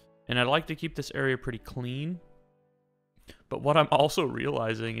 and I'd like to keep this area pretty clean. But what I'm also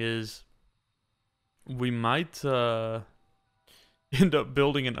realizing is we might end up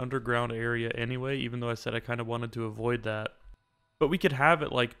building an underground area anyway, even though I said I kind of wanted to avoid that. But we could have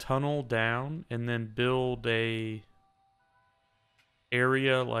it like tunnel down and then build a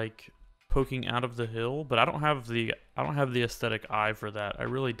area like poking out of the hill, but I don't have the aesthetic eye for that. I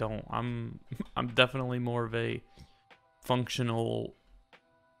really don't. I'm definitely more of a functional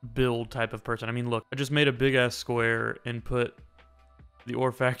build type of person. I mean, look, I just made a big ass square and put the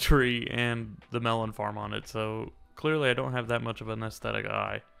ore factory and the melon farm on it, so clearly I don't have that much of an aesthetic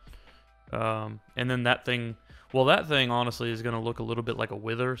eye. And then that thing, well, that thing honestly is gonna look a little bit like a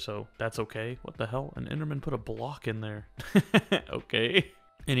wither, so that's okay. What the hell? An Enderman put a block in there. Okay.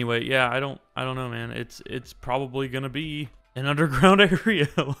 Anyway, yeah, I don't know, man. It's probably gonna be an underground area,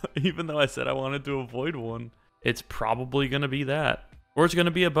 even though I said I wanted to avoid one. It's probably gonna be that. Or it's going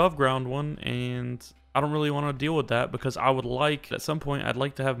to be above ground one, and I don't really want to deal with that because I would like, at some point, I'd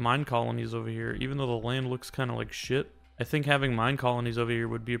like to have mine colonies over here. Even though the land looks kind of like shit, I think having mine colonies over here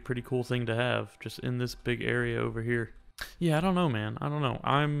would be a pretty cool thing to have, just in this big area over here. Yeah, I don't know, man. I don't know.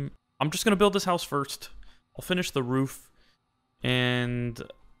 I'm just going to build this house first. I'll finish the roof, and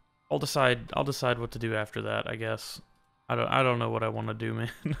I'll decide what to do after that, I guess. I don't know what I want to do, man.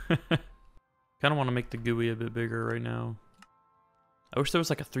 Kind of want to make the GUI a bit bigger right now. I wish there was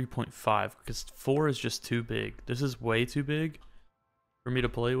like a 3.5, because 4 is just too big. This is way too big for me to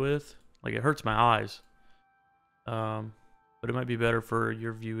play with. Like, it hurts my eyes. But it might be better for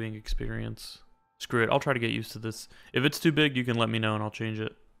your viewing experience. Screw it, I'll try to get used to this. If it's too big, you can let me know and I'll change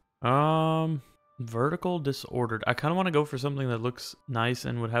it. Vertical disordered. I kind of want to go for something that looks nice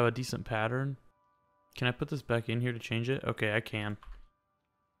and would have a decent pattern. Can I put this back in here to change it? Okay, I can.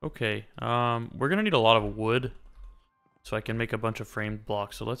 Okay, we're gonna need a lot of wood, so I can make a bunch of framed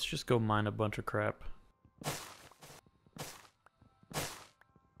blocks. So let's just go mine a bunch of crap.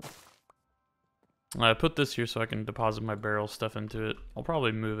 I put this here so I can deposit my barrel stuff into it. I'll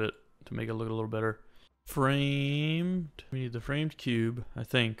probably move it to make it look a little better. Framed. We need the framed cube, I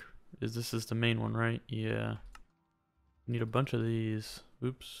think. This is the main one, right? Yeah. Need a bunch of these.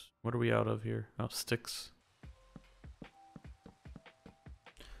 Oops. What are we out of here? Oh, sticks.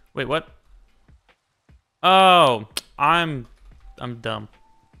 Wait, what? Oh, I'm dumb.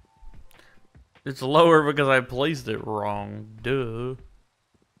 It's lower because I placed it wrong. Duh.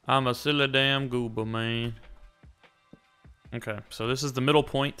 I'm a silly damn goober, man. Okay, so this is the middle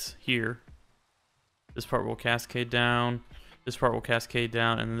point here. This part will cascade down. This part will cascade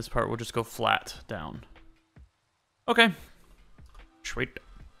down, and then this part will just go flat down. Okay. Sweet.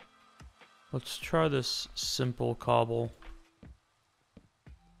 Let's try this simple cobble.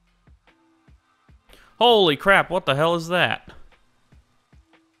 Holy crap, what the hell is that?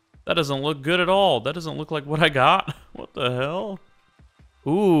 That doesn't look good at all. That doesn't look like what I got. What the hell?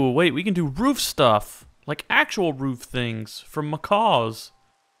 Ooh, wait, we can do roof stuff. Like actual roof things from macaws.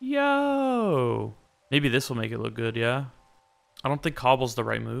 Yo. Maybe this will make it look good, yeah? I don't think cobble's the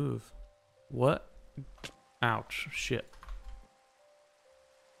right move. What? Ouch, shit.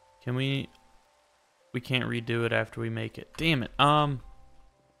 Can we... We can't redo it after we make it. Damn it.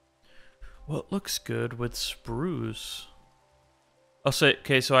 What looks good with spruce? I'll say,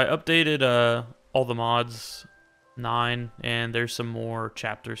 okay, so I updated all the mods 9, and there's some more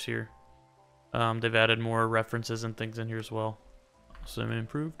chapters here. They've added more references and things in here as well. Some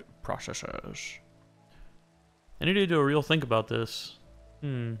improved processes. I need to do a real think about this.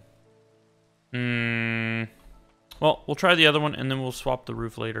 Well, we'll try the other one, and then we'll swap the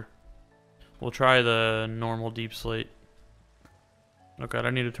roof later. We'll try the normal deep slate. Oh god, I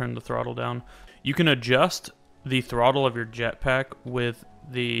need to turn the throttle down. You can adjust the throttle of your jetpack with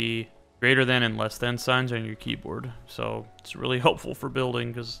the greater than and less than signs on your keyboard. So it's really helpful for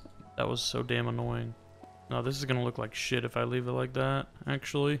building because that was so damn annoying. No, this is gonna look like shit if I leave it like that,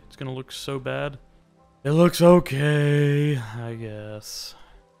 actually. It's gonna look so bad. It looks okay, I guess.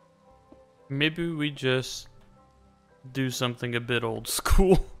 Maybe we just do something a bit old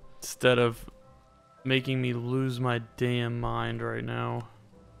school instead of making me lose my damn mind right now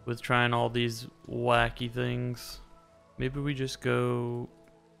with trying all these wacky things. Maybe we just go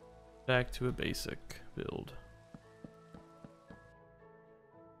back to a basic build.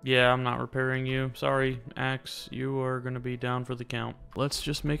 Yeah, I'm not repairing you. Sorry, Axe. You are gonna be down for the count. Let's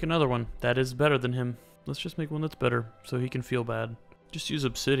just make another one. That is better than him. Let's just make one that's better so he can feel bad. Just use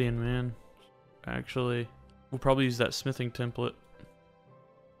obsidian, man. Actually, we'll probably use that smithing template.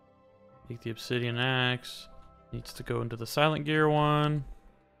 Take the obsidian axe. Needs to go into the silent gear one.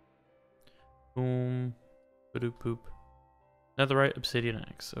 Boom. Badoop poop. Netherite obsidian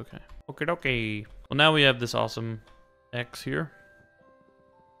axe. Okay. Okie dokie. Well, now we have this awesome X here.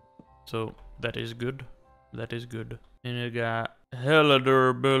 So that is good. That is good. And it got hella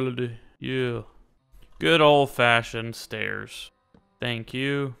durability. Yeah. Good old-fashioned stairs. Thank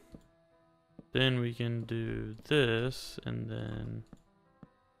you. Then we can do this, and then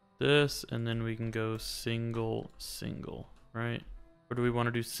this, and then we can go single, single, right? Or do we want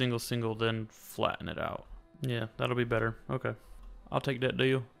to do single, single, then flatten it out? Yeah, that'll be better. Okay. I'll take that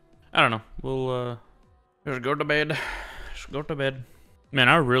deal. I don't know. We'll, just go to bed. Just go to bed. Man,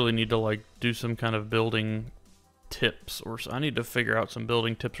 I really need to, like, do some kind of building tips, or I need to figure out some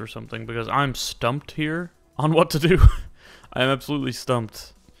building tips or something, because I'm stumped here on what to do. I am absolutely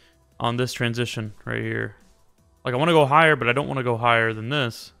stumped on this transition right here. Like, I want to go higher, but I don't want to go higher than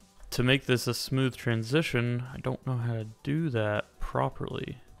this. To make this a smooth transition, I don't know how to do that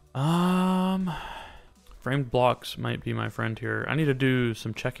properly. Framed blocks might be my friend here. I need to do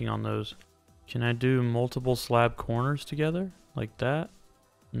some checking on those. Can I do multiple slab corners together? Like that?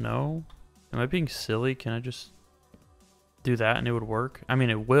 No? Am I being silly? Can I just do that and it would work? I mean,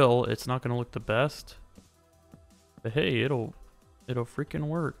 it will. It's not going to look the best. But hey, it'll freaking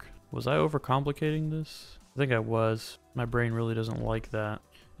work. Was I overcomplicating this? I think I was. My brain really doesn't like that.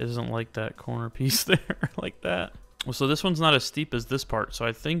 It doesn't like that corner piece there, like that. Well, so this one's not as steep as this part, so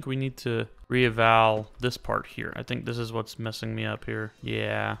I think we need to reeval this part here. I think this is what's messing me up here.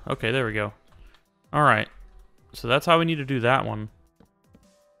 Yeah. Okay, there we go. All right. So that's how we need to do that one.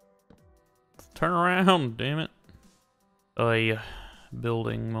 Turn around, damn it. A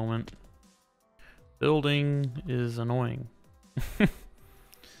building moment. Building is annoying.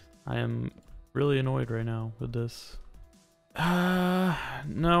 I am really annoyed right now with this.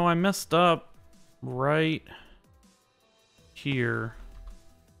 No, I messed up right here.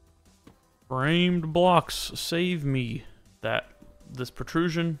 Framed blocks, save me. This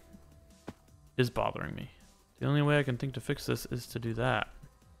protrusion is bothering me. The only way I can think to fix this is to do that.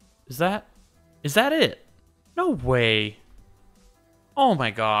 Is that it? No way. Oh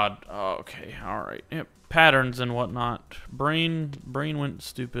my god. Oh, okay, alright. Yep. Patterns and whatnot. Brain went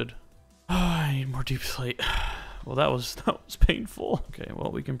stupid. Oh, I need more deep slate. Well, that was painful. Okay,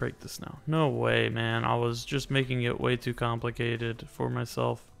 well, we can break this now. No way, man. I was just making it way too complicated for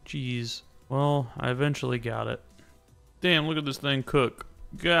myself. Jeez. Well, I eventually got it. Damn, look at this thing cook.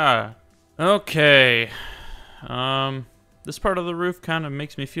 God. Okay. This part of the roof kind of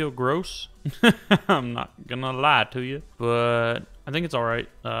makes me feel gross. I'm not gonna lie to you, but I think it's all right.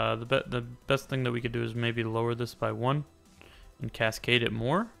 The best thing that we could do is maybe lower this by 1 and cascade it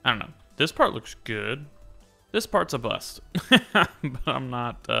more. I don't know. This part looks good. This part's a bust, but I'm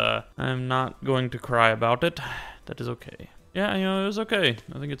not going to cry about it. That is okay. Yeah, you know, it was okay.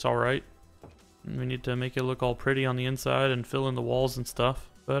 I think it's all right. We need to make it look all pretty on the inside and fill in the walls and stuff,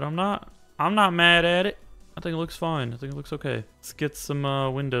 but I'm not mad at it. I think it looks fine. I think it looks okay. Let's get some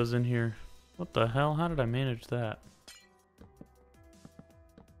windows in here. What the hell? How did I manage that?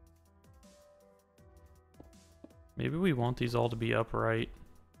 Maybe we want these all to be upright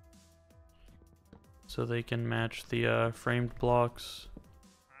so they can match the framed blocks.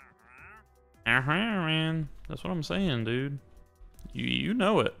 Man. That's what I'm saying, dude. You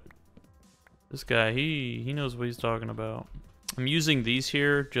know it. This guy, he knows what he's talking about. I'm using these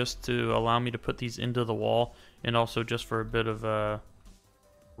here just to allow me to put these into the wall, and also just for a bit of a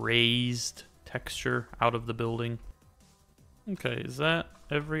raised texture out of the building. Okay, is that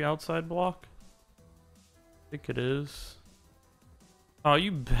every outside block? I think it is. Oh,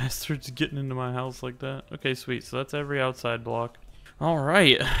 you bastards getting into my house like that. Okay, sweet. So that's every outside block. All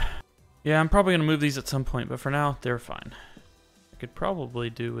right. Yeah, I'm probably going to move these at some point, but for now, they're fine. I could probably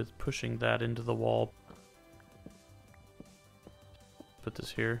do with pushing that into the wall. Put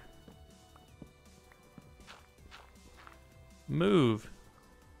this here. Move.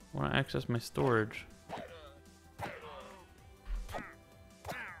 I want to access my storage.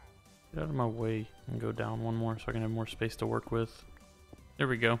 Get out of my way and go down one more so I can have more space to work with. There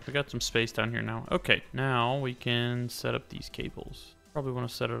we go. We got some space down here now. Okay, now we can set up these cables. Probably want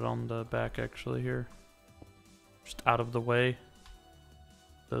to set it on the back actually here. Just out of the way.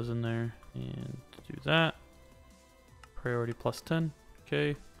 Those in there and do that. Priority +10.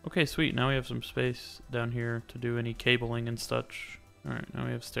 Okay. Okay, sweet. Now we have some space down here to do any cabling and such. Alright, now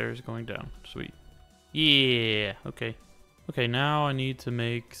we have stairs going down. Sweet. Yeah. Okay. Okay, now I need to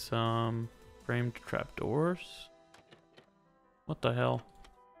make some framed trapdoors. What the hell?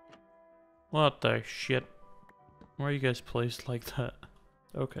 What the shit? Why are you guys placed like that?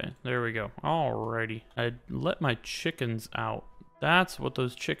 Okay, there we go. Alrighty. I let my chickens out. That's what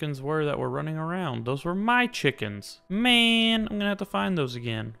those chickens were that were running around. Those were my chickens. Man, I'm gonna have to find those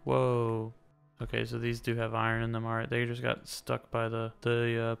again. Whoa. Okay, so these do have iron in them. Alright, they just got stuck by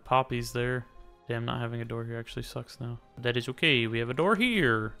the poppies there. Damn, not having a door here actually sucks now. That is okay. We have a door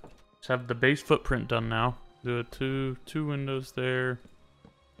here. Let's have the base footprint done now. Do a two windows there.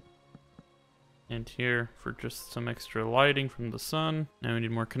 And here for just some extra lighting from the sun. Now we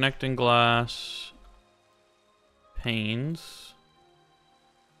need more connecting glass. Panes.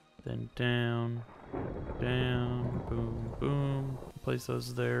 Then down, boom, boom. Place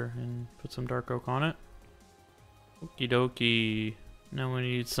those there and put some dark oak on it. Okie dokie. Now we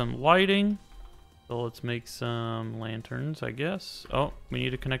need some lighting. So let's make some lanterns, I guess. Oh, we need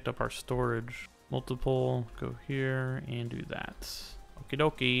to connect up our storage. Multiple, go here and do that. Okie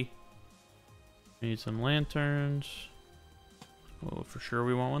dokie. We need some lanterns. Well, for sure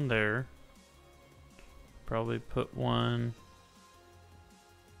we want one there. Probably put one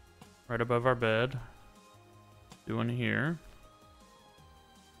right above our bed. Do one here.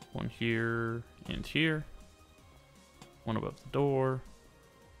 One here and here. One above the door.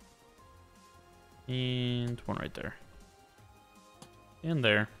 And one right there. And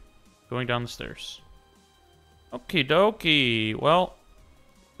there. Going down the stairs. Okie dokie. Well,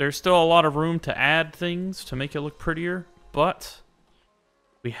 there's still a lot of room to add things to make it look prettier, but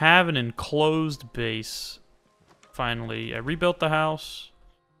we have an enclosed base. Finally, I rebuilt the house.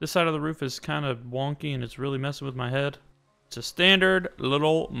 This side of the roof is kind of wonky and it's really messing with my head. It's a standard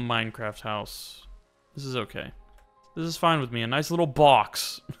little Minecraft house. This is okay. This is fine with me. A nice little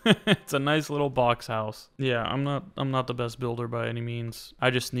box. It's a nice little box house. Yeah, I'm not the best builder by any means.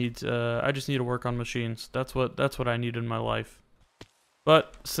 I just need to work on machines. That's what I need in my life.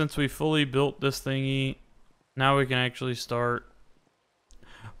 But since we fully built this thingy, now we can actually start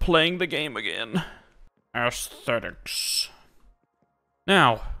playing the game again. Aesthetics.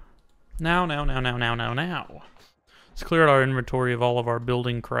 Now. Let's clear out our inventory of all of our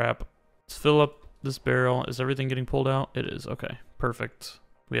building crap. Let's fill up this barrel. Is everything getting pulled out? It is. Okay, perfect.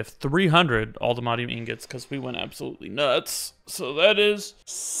 We have 300 Allthemodium ingots because we went absolutely nuts. So that is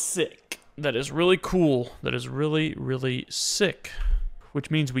sick. That is really cool. That is really, really sick. Which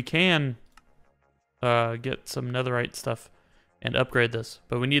means we can get some netherite stuff and upgrade this.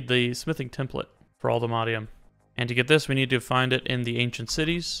 But we need the smithing template for Allthemodium. And to get this, we need to find it in the ancient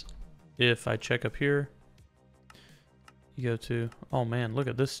cities. If I check up here, you go to, oh man, look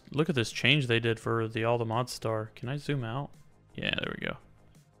at this change they did for the Allthemod star. Can I zoom out? Yeah, there we go.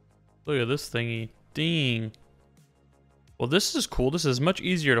 Look at this thingy. Ding. Well, this is cool. This is much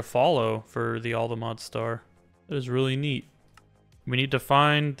easier to follow for the Allthemod star. That is really neat. We need to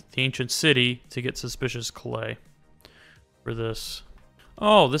find the ancient city to get suspicious clay for this.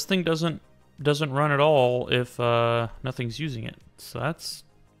 Oh, this thing doesn't run at all if nothing's using it. So that's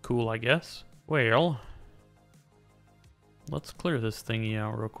cool, I guess. Well, let's clear this thingy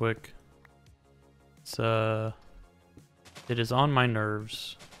out real quick. It is on my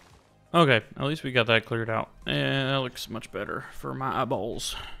nerves. Okay, at least we got that cleared out. And that looks much better for my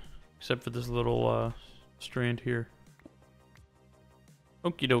eyeballs. Except for this little strand here.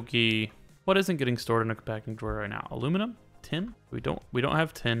 Okie dokie. What isn't getting stored in a packing drawer right now? Aluminum? Tin? We don't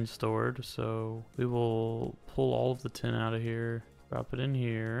have tin stored, so we will pull all of the tin out of here, drop it in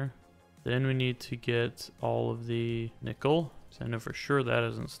here. Then we need to get all of the nickel. So I know for sure that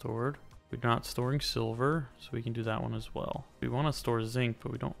isn't stored. We're not storing silver, so we can do that one as well. We want to store zinc,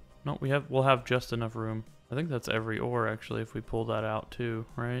 but we don't. No, we'll have just enough room. I think that's every ore actually if we pull that out too,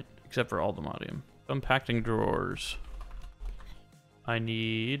 right? Except for Allthemodium. Compacting drawers. I'm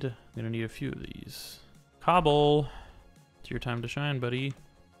gonna need a few of these. Cobble. It's your time to shine, buddy.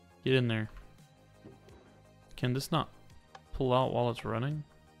 Get in there. Can this not pull out while it's running?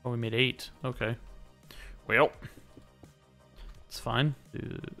 Oh, we made 8. Okay. Well, it's fine.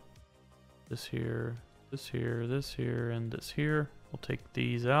 Do this here, this here, this here, and this here. We'll take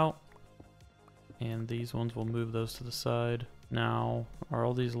these out. And these ones, we'll move those to the side. Now, are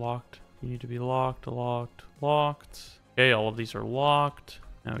all these locked? You need to be locked, locked, locked. Okay, all of these are locked.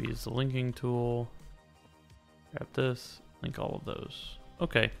 Now we use the linking tool. Grab this, link all of those.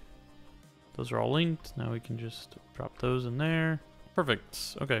 Okay. Those are all linked. Now we can just drop those in there.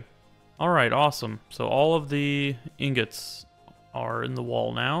 Perfect. Okay. All right, awesome. So all of the ingots are in the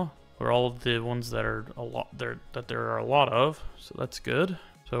wall now, or all of the ones that are there are a lot of. So that's good.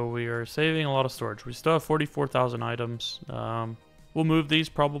 So we are saving a lot of storage. We still have 44,000 items. We'll move these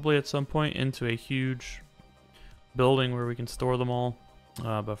probably at some point into a huge building where we can store them all.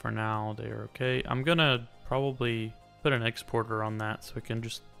 But for now, they are okay. I'm gonna probably put an exporter on that so we can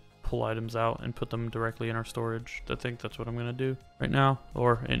just pull items out and put them directly in our storage. I think that's what I'm gonna do right now,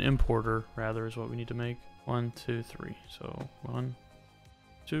 or an importer rather is what we need to make. 1, 2, 3. So 1,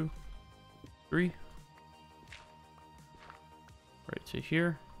 2, 3. Right to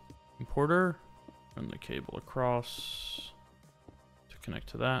here. Importer. Run the cable across to connect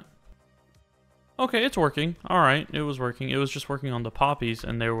to that. Okay, it's working. All right, it was working. It was just working on the poppies,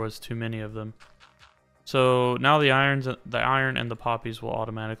 and there was too many of them. So now the iron and the poppies will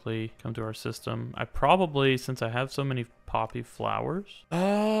automatically come to our system. I probably, since I have so many poppy flowers,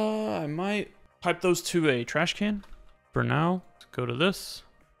 I might pipe those to a trash can. For now, let's go to this,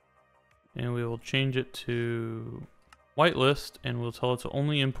 and we will change it to whitelist, and we'll tell it to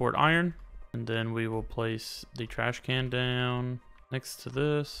only import iron. And then we will place the trash can down next to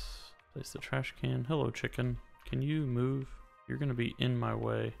this. Place the trash can. Hello, chicken. Can you move? You're gonna be in my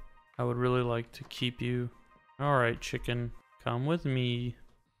way. I would really like to keep you. All right, chicken. Come with me.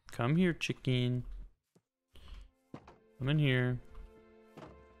 Come here, chicken. Come in here.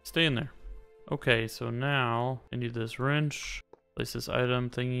 Stay in there. Okay, so now I need this wrench. Place this item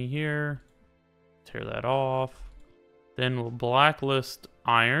thingy here. Tear that off. Then we'll blacklist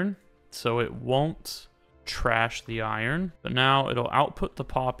iron so it won't trash the iron. But now it'll output the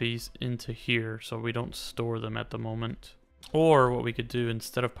poppies into here so we don't store them at the moment. Or what we could do,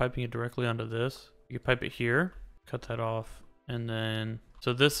 instead of piping it directly onto this, you could pipe it here, cut that off, and then...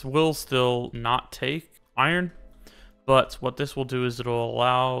 So this will still not take iron, but what this will do is it'll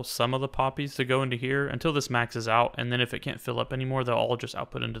allow some of the poppies to go into here until this maxes out, and then if it can't fill up anymore, they'll all just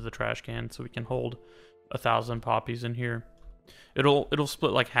output into the trash can, so we can hold 1,000 poppies in here. It'll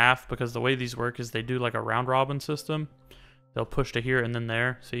split like half, because the way these work is they do like a round robin system. They'll push to here and then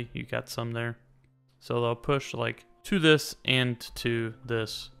there. See, you got some there. So they'll push like to this and to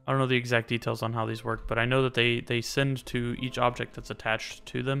this. I don't know the exact details on how these work, but I know that they send to each object that's attached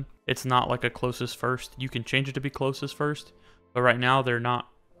to them. It's not like a closest first. You can change it to be closest first, but right now they're not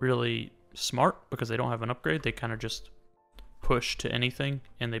really smart because they don't have an upgrade. They kind of just push to anything,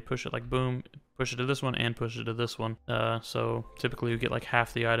 and they push it like boom, push it to this one and push it to this one. So typically you get like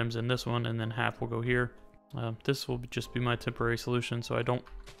half the items in this one and then half will go here. This will just be my temporary solution so I don't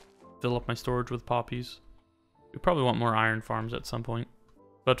fill up my storage with poppies. We probably want more iron farms at some point,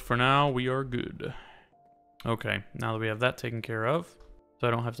 but for now we are good. Okay, now that we have that taken care of, so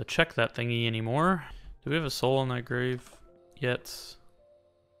I don't have to check that thingy anymore. Do we have a soul in that grave yet?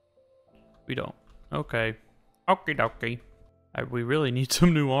 We don't. Okay. Okie dokie. We really need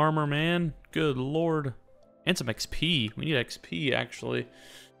some new armor, man. Good lord. And some XP. We need XP, actually.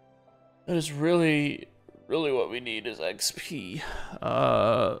 That is really what we need is XP.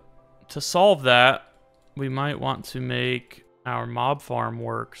 To solve that, we might want to make our mob farm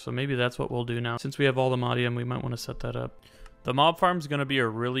work. So maybe that's what we'll do now. Since we have Allthemodium, we might want to set that up. The mob farm is going to be a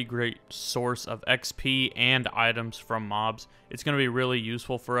really great source of XP and items from mobs. It's going to be really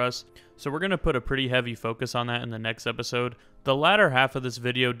useful for us. So we're going to put a pretty heavy focus on that in the next episode. The latter half of this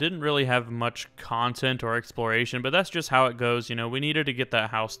video didn't really have much content or exploration, but that's just how it goes. You know, we needed to get that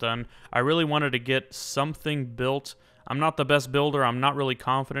house done. I really wanted to get something built. I'm not the best builder. I'm not really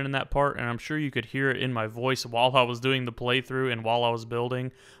confident in that part, and I'm sure you could hear it in my voice while I was doing the playthrough and while I was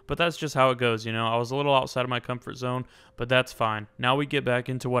building. But that's just how it goes, you know. I was a little outside of my comfort zone, but that's fine. Now we get back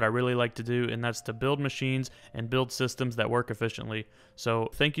into what I really like to do, and that's to build machines and build systems that work efficiently.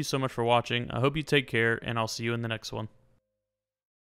 So thank you so much for watching. I hope you take care, and I'll see you in the next one.